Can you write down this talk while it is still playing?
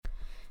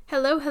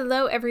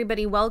Hello,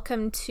 everybody.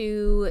 Welcome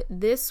to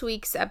this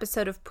week's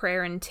episode of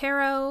Prayer and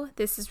Tarot.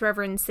 This is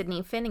Reverend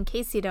Sydney Finn, in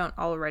case you don't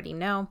already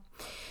know.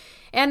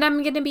 And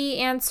I'm going to be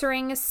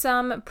answering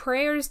some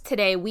prayers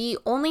today. We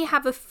only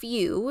have a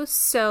few,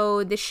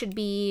 so this should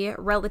be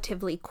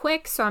relatively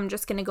quick, so I'm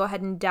just going to go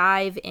ahead and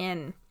dive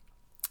in.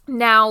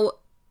 Now,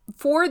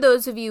 for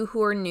those of you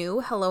who are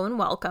new, hello and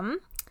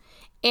welcome.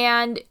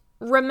 And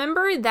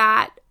remember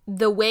that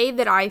the way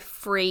that I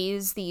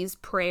phrase these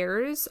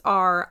prayers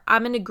are,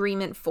 I'm in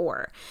agreement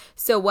for.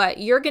 So what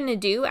you're going to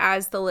do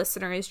as the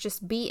listener is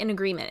just be in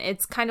agreement.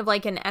 It's kind of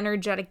like an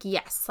energetic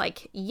yes.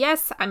 Like,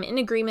 yes, I'm in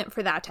agreement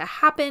for that to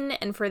happen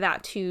and for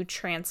that to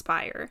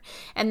transpire.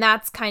 And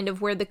that's kind of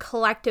where the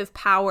collective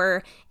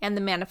power and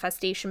the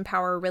manifestation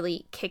power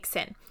really kicks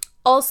in.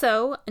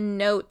 Also, a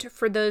note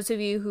for those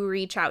of you who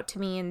reach out to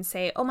me and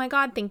say, oh my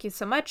God, thank you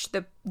so much.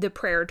 The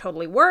prayer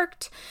totally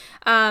worked.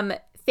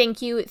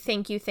 Thank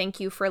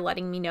you for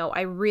letting me know.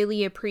 I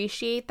really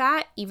appreciate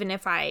that. Even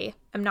if I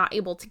am not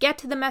able to get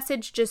to the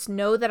message, just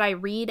know that I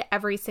read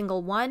every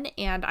single one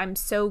and I'm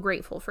so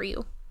grateful for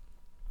you.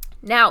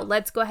 Now,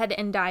 let's go ahead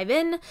and dive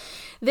in.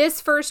 This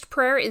first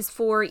prayer is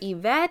for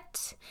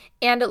Yvette,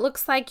 and it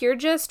looks like you're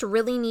just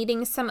really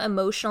needing some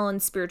emotional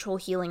and spiritual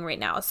healing right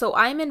now. So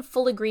I'm in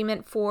full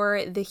agreement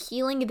for the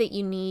healing that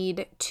you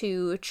need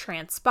to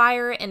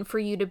transpire and for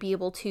you to be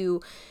able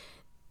to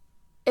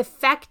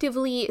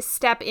effectively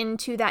step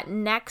into that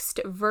next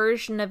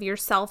version of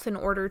yourself in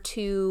order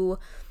to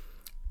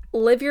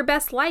live your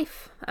best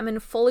life. I'm in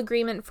full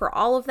agreement for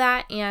all of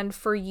that and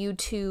for you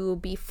to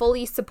be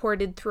fully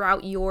supported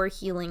throughout your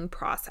healing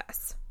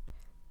process.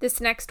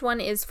 This next one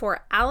is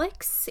for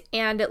Alex,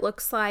 and it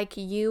looks like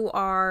you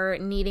are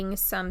needing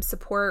some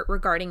support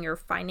regarding your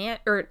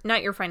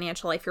not your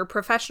financial life, your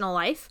professional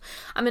life.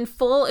 I'm in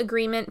full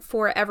agreement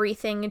for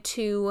everything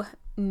to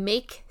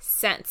make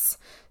sense.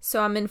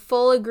 So I'm in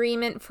full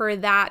agreement for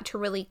that to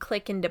really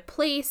click into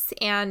place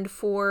and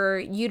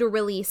for you to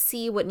really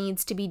see what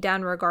needs to be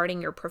done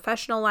regarding your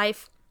professional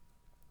life.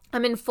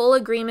 I'm in full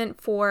agreement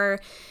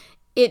for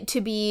it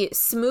to be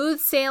smooth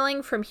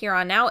sailing from here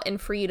on out and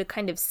for you to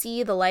kind of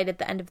see the light at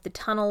the end of the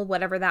tunnel,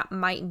 whatever that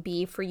might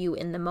be for you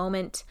in the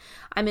moment.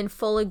 I'm in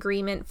full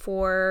agreement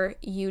for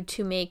you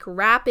to make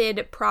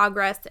rapid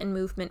progress and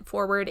movement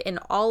forward in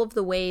all of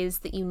the ways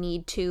that you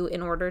need to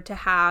in order to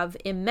have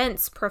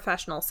immense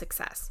professional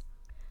success.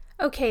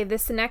 Okay,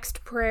 this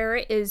next prayer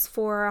is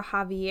for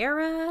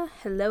Javiera.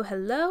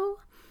 Hello.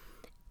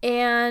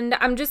 And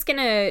I'm just going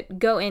to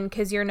go in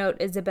because your note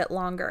is a bit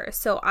longer.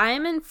 So I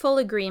am in full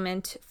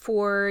agreement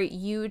for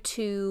you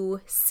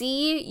to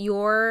see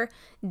your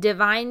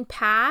divine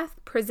path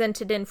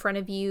presented in front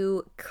of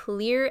you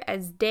clear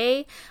as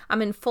day.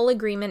 I'm in full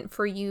agreement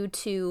for you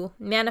to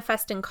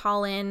manifest and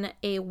call in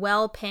a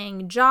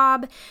well-paying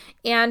job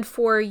and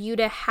for you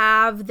to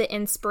have the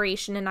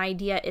inspiration and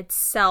idea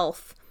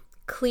itself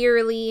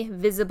clearly,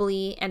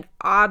 visibly, and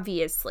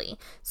obviously.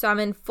 So I'm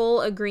in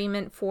full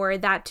agreement for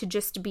that to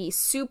just be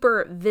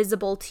super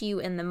visible to you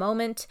in the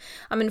moment.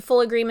 I'm in full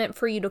agreement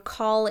for you to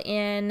call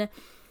in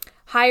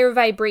higher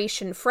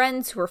vibration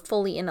friends who are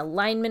fully in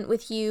alignment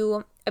with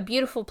you, a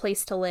beautiful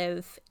place to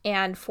live,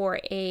 and for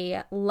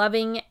a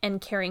loving and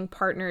caring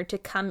partner to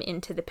come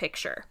into the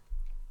picture.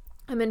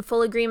 I'm in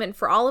full agreement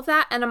for all of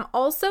that, and I'm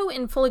also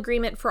in full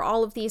agreement for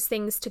all of these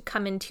things to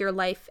come into your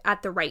life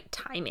at the right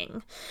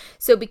timing.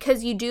 So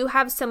because you do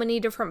have so many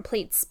different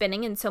plates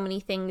spinning and so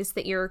many things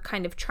that you're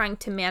kind of trying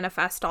to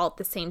manifest all at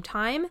the same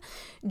time,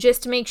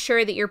 just make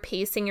sure that you're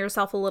pacing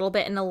yourself a little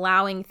bit and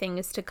allowing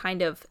things to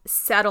kind of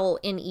settle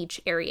in each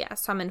area.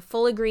 So I'm in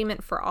full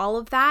agreement for all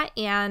of that,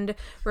 and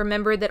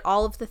remember that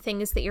all of the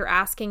things that you're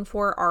asking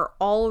for are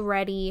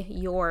already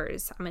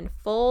yours. I'm in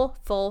full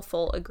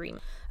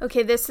agreement.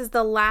 Okay, this is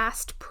the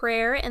last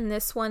prayer, and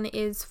this one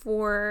is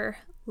for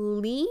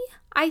Lee.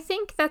 I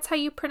think that's how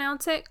you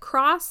pronounce it.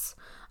 Cross?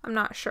 I'm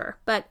not sure.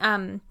 But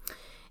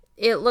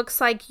it looks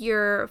like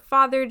your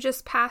father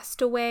just passed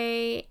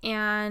away,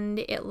 and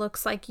it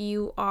looks like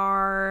you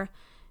are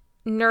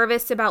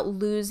nervous about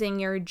losing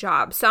your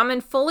job. So I'm in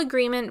full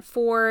agreement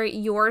for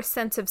your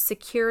sense of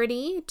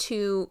security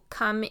to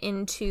come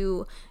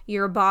into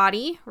your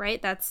body, right?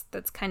 That's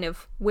kind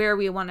of where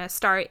we want to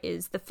start,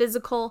 is the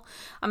physical.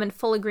 I'm in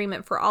full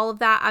agreement for all of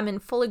that. I'm in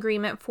full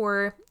agreement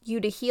for you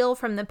to heal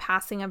from the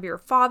passing of your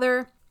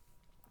father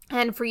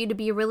and for you to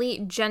be really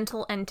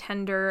gentle and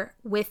tender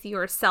with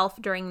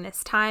yourself during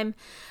this time.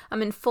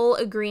 I'm in full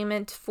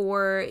agreement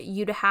for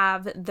you to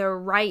have the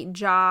right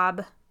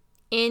job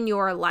in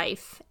your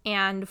life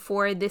and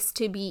for this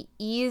to be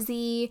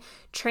easy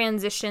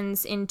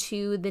transitions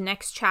into the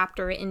next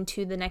chapter,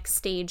 into the next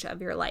stage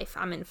of your life.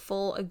 I'm in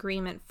full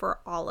agreement for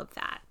all of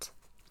that.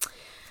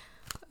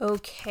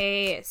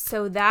 Okay,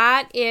 so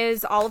that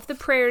is all of the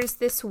prayers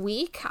this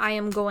week. I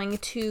am going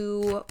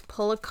to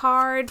pull a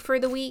card for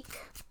the week.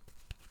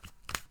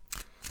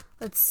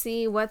 Let's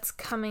see what's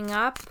coming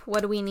up.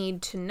 What do we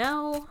need to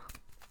know?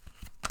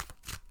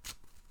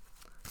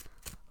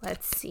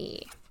 Let's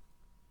see.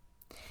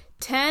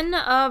 10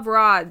 of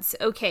Rods.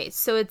 Okay,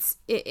 so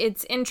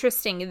it's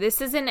interesting.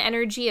 This is an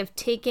energy of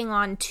taking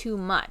on too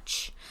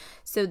much.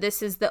 So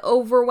this is the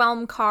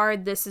overwhelm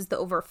card. This is the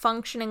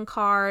overfunctioning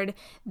card.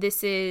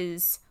 This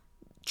is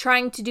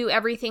trying to do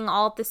everything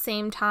all at the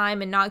same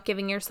time and not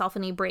giving yourself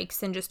any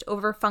breaks and just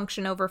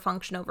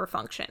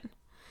overfunction.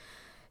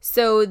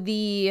 So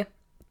the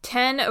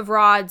 10 of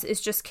Rods is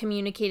just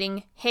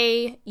communicating,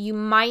 hey, you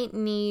might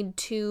need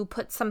to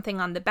put something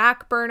on the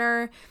back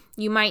burner.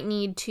 You might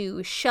need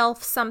to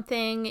shelf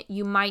something.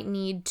 You might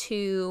need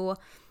to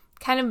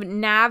kind of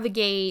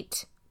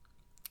navigate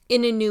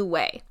in a new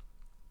way.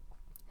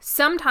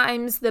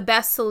 Sometimes the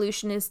best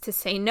solution is to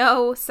say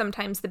no.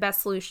 Sometimes the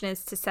best solution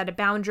is to set a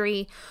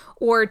boundary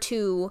or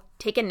to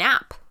take a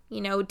nap,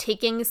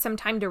 taking some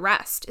time to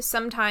rest.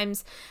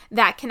 Sometimes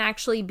that can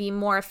actually be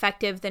more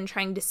effective than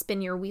trying to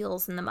spin your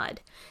wheels in the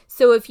mud.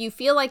 So if you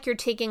feel like you're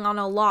taking on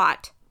a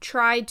lot,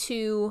 try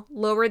to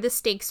lower the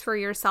stakes for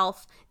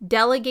yourself,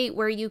 delegate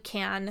where you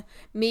can,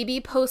 maybe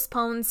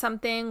postpone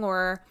something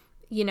or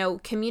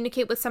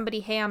communicate with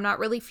somebody, hey, I'm not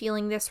really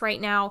feeling this right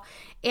now,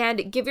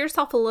 and give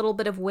yourself a little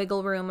bit of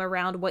wiggle room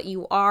around what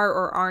you are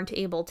or aren't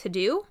able to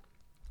do.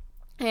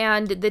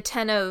 And the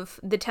 10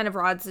 of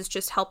Rods is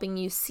just helping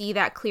you see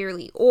that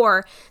clearly.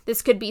 Or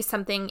this could be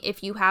something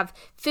if you have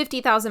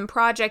 50,000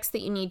 projects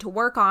that you need to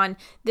work on,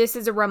 this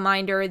is a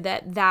reminder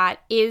that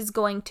is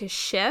going to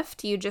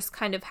shift. You just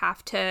kind of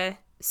have to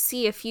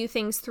see a few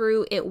things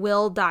through. It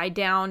will die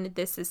down.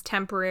 This is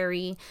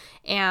temporary.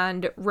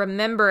 And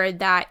remember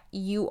that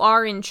you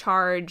are in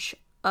charge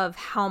of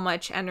how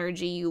much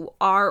energy you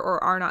are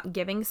or are not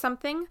giving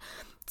something.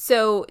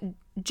 So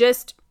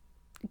just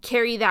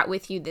carry that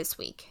with you this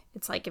week.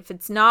 It's like, if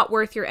it's not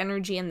worth your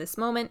energy in this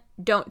moment,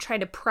 don't try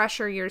to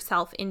pressure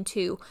yourself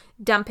into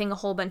dumping a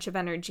whole bunch of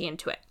energy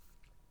into it.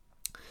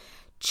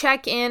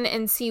 Check in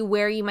and see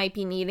where you might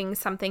be needing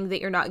something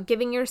that you're not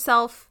giving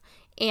yourself,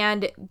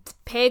 and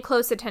pay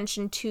close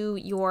attention to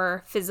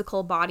your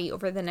physical body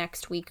over the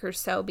next week or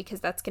so, because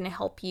that's going to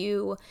help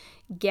you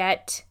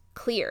get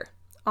clear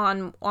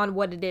on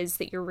what it is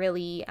that you're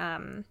really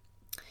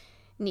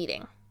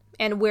needing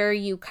and where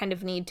you kind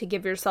of need to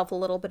give yourself a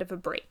little bit of a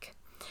break.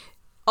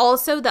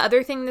 Also, the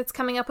other thing that's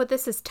coming up with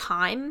this is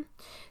time.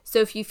 So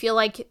if you feel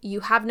like you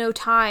have no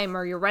time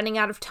or you're running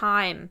out of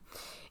time,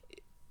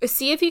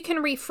 see if you can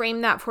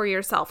reframe that for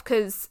yourself,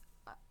 because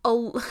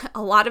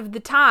a lot of the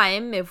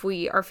time, if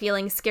we are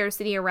feeling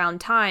scarcity around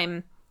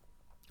time,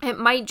 it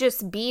might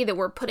just be that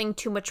we're putting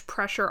too much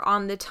pressure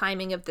on the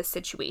timing of the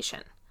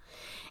situation.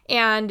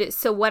 And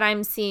so what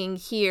I'm seeing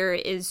here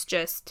is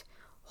just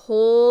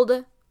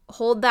hold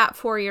that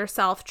for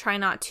yourself. Try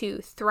not to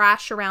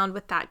thrash around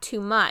with that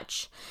too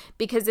much,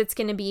 because it's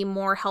going to be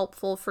more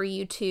helpful for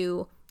you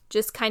to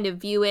just kind of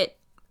view it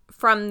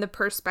from the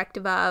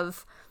perspective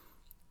of,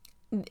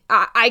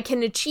 I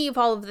can achieve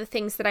all of the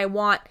things that I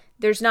want.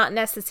 There's not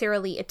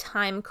necessarily a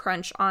time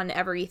crunch on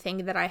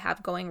everything that I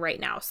have going right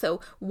now. So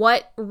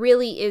what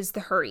really is the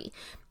hurry?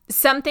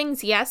 Some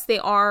things, yes, they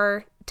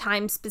are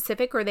time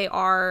specific, or they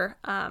are,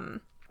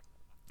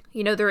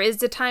 there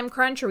is a time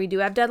crunch, or we do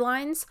have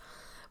deadlines.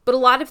 But a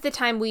lot of the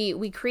time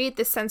we create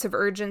this sense of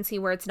urgency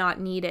where it's not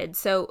needed.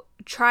 So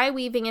try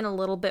weaving in a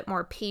little bit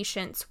more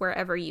patience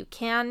wherever you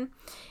can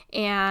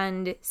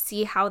and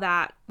see how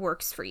that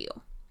works for you.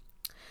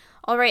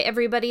 All right,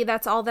 everybody,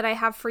 that's all that I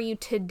have for you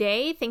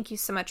today. Thank you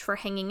so much for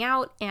hanging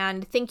out,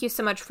 and thank you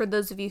so much for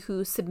those of you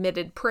who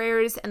submitted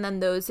prayers, and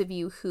then those of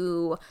you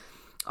who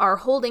are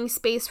holding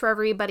space for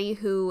everybody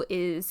who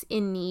is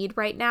in need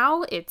right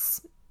now.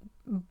 It's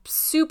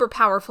super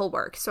powerful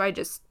work, so I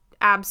just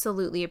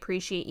absolutely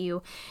appreciate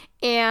you.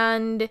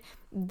 And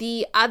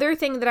the other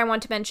thing that I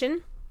want to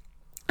mention,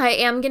 I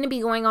am going to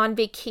be going on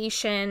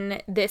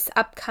vacation this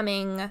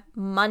upcoming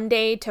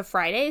Monday to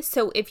Friday.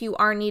 So if you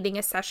are needing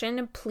a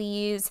session,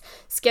 please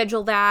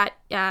schedule that.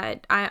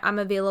 I'm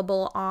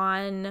available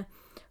on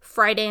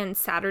Friday and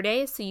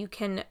Saturday. So you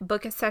can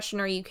book a session,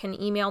 or you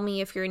can email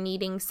me if you're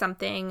needing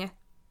something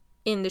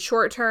in the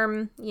short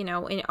term,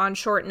 on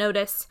short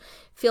notice.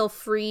 Feel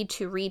free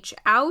to reach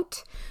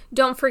out.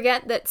 Don't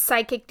forget that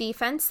Psychic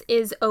Defense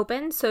is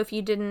open, so if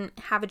you didn't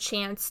have a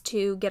chance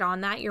to get on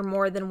that, you're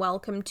more than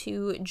welcome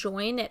to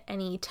join at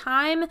any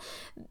time.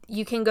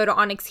 You can go to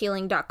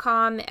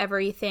onyxhealing.com.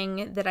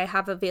 Everything that I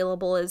have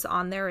available is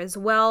on there as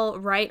well,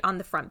 right on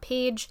the front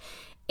page.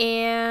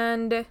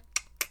 And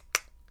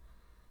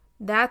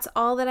that's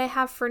all that I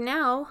have for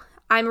now.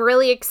 I'm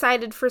really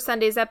excited for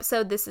Sunday's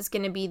episode. This is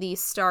going to be the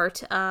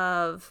start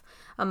of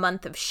a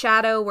month of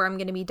shadow, where I'm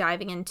going to be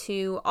diving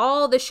into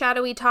all the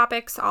shadowy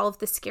topics, all of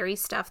the scary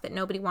stuff that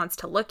nobody wants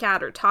to look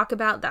at or talk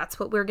about. That's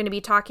what we're going to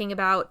be talking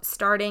about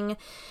starting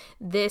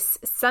this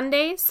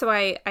Sunday. So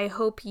I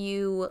hope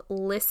you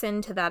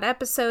listen to that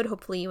episode.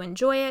 Hopefully you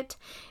enjoy it.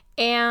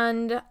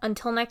 And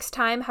until next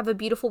time, have a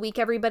beautiful week,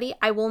 everybody.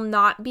 I will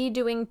not be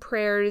doing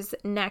prayers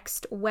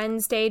next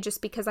Wednesday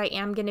just because I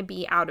am going to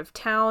be out of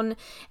town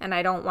and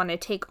I don't want to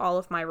take all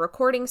of my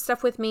recording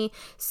stuff with me.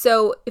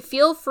 So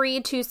feel free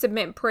to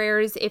submit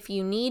prayers if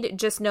you need.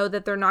 Just know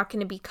that they're not going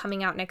to be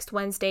coming out next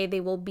Wednesday.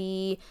 They will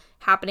be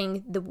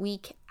happening the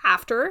week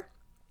after.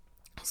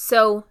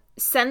 So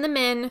send them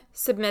in,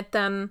 submit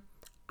them.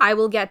 I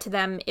will get to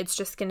them. It's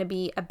just going to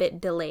be a bit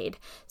delayed.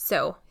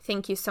 So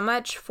thank you so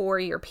much for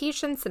your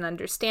patience and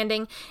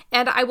understanding.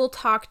 And I will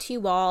talk to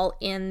you all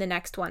in the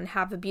next one.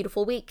 Have a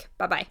beautiful week.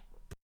 Bye-bye.